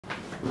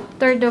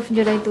3rd of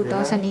July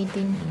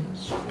 2018.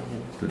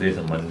 Today is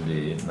a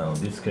Monday. Now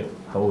this cat,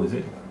 how old is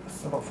it?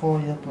 It's about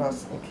 4 years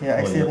plus. Okay, I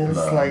accidentally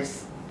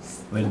sliced.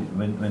 When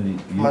did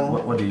you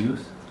what do you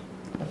use?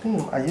 I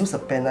think I used a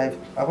pen knife.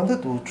 I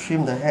wanted to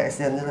trim the hair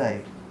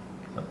accidentally.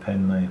 A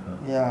pen knife, huh?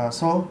 Yeah,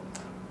 so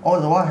all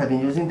the while I have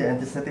been using the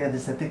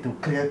antiseptic to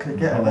clear and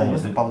then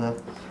use the powder.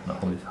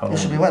 It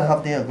should be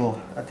 1.5 days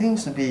ago. I think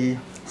it should be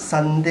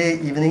Sunday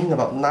evening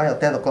about 9 or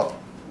 10 o'clock.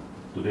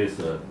 Today is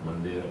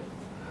Monday, right?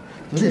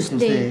 Today is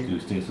Tuesday.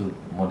 Tuesday, so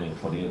more than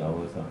 48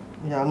 hours, huh?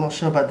 Yeah, I'm not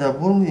sure, but the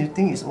wound, you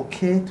think it's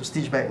okay to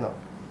stitch back now?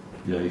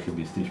 Yeah, it can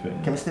be stitched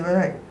back. Can be stitched back,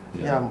 right?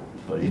 Yeah.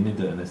 But you need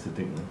the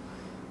anesthetic,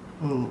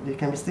 no? It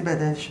can be stitched back,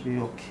 then it should be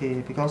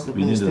okay because the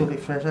wound is still a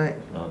bit fresh, right?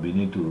 We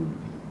need to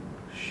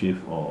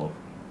shave off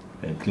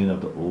and clean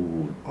up the old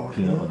wound. Okay.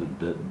 Clean up all the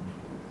dirt.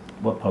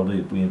 What powder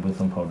you put in? Put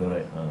some powder,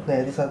 right?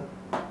 Yeah, this one.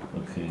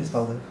 Okay. This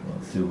powder.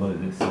 Silver,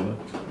 is it silver?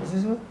 Is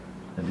this one?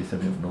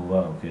 Antiseptic,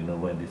 Nova, okay,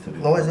 Nova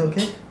antiseptic. Nova is it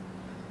okay?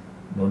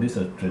 No, these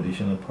are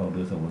traditional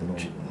powders, I wouldn't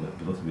know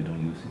because we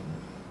don't use it.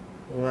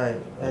 Right,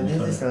 and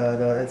this is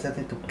the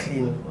antiseptic to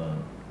clean.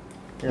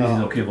 This is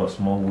okay for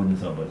small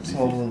wounds, but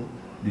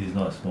this is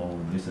not a small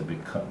wound, this is a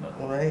big cut.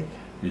 Right.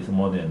 It's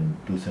more than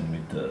 2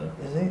 centimeters.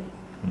 Is it?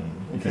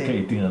 It's okay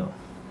eating.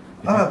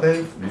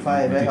 Very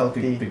fine, very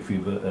healthy. Take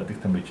fever, take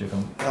temperature.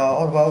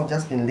 All the while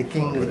just been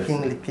licking. Maybe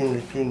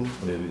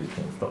you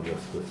can stop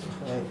yours first.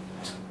 Right.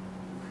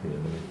 Okay,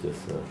 let me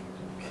just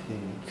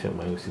check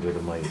mine, see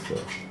whether mine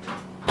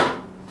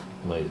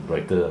is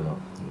brighter or not.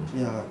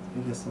 Yeah, I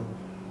guess so.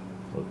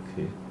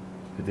 Okay.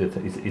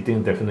 It's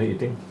eating, definitely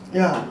eating?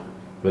 Yeah.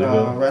 Very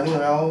well? Running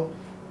around,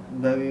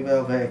 very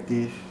well, very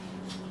active.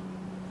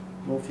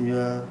 No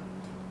fever.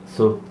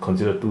 So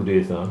consider 2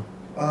 days, huh?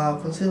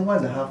 Consider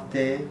 1.5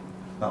 day,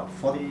 about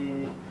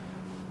 40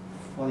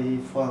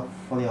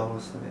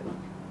 hours of it.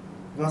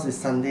 Because it's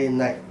Sunday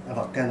night,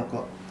 about 10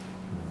 o'clock.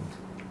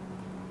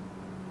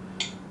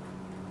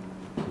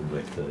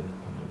 Better.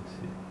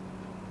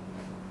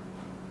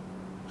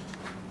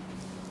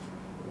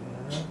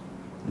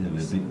 Let me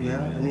see. Yeah.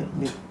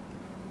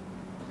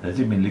 Has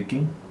it been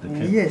licking? The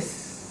cat?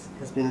 Yes,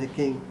 it has been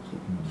licking.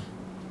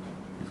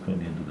 It's quite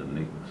near to the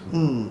leg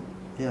also.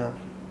 Yeah.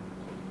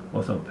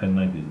 What sort of pen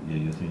knife you're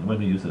using? Why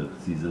don't you use a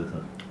scissors?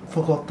 Huh?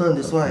 Forgotten,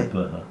 that's why.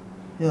 Paper, huh?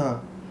 Yeah.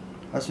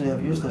 I should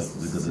have used the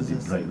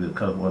scissors. We'll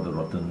cut off all the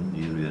rotten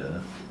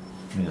area,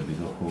 make a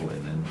bigger hole,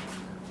 and then.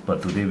 But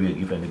today we'll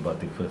give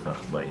antibiotic first,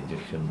 by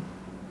injection.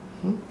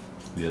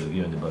 We have to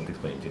give antibiotics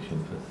by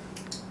injection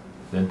first.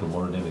 Then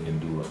tomorrow, then we can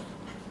do.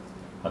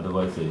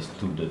 Otherwise, it's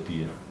too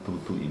dirty,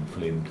 too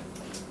inflamed.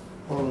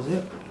 Oh, is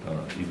it?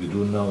 If you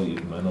do now,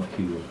 it might not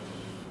heal.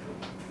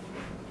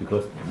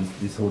 Because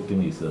this whole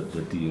thing is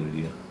dirty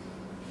already.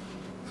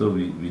 So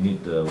we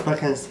need the. But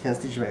can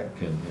stitch back?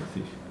 Can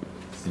stitch.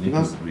 We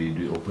need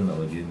to reopen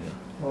our again.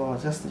 Oh,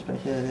 just stitch back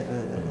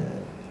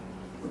here.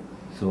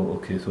 So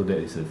okay, so that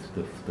is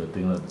the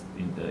thing,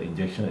 the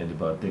injection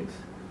antibiotics.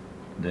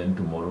 Then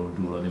tomorrow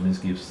do. That means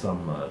give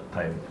some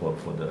time for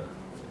the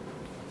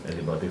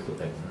antibiotics to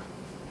act.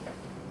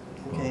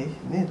 Okay,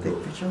 you need to take a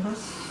picture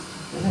first?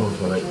 Oh,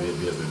 right,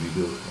 we have a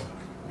video.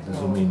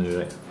 Zoom in,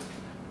 right?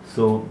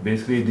 So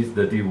basically, these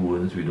dirty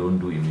wounds we don't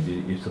do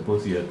immediately. If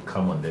suppose you had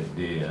come on that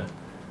day,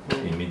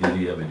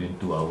 immediately within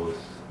 2 hours,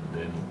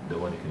 then the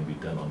one can be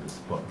done on the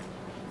spot.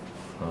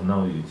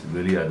 Now it's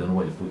really, I don't know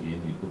what you put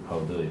in. You put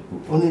powder, you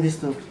put. Only these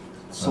two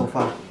so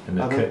far. And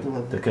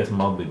the cat's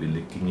mouth will be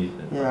licking it,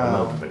 and a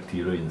lot of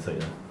bacteria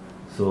inside.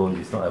 So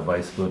it's not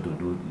advisable to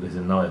do.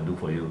 Listen, now I do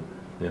for you,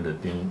 then the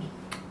thing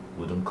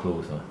wouldn't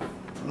close.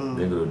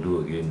 Then we'll do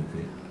again.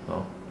 You see?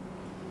 Oh.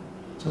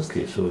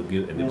 Okay, so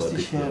give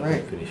antibiotics.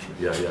 Right? Finish.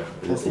 Yeah.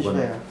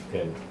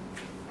 Can.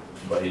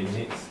 But it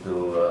needs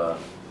to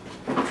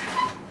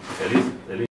at least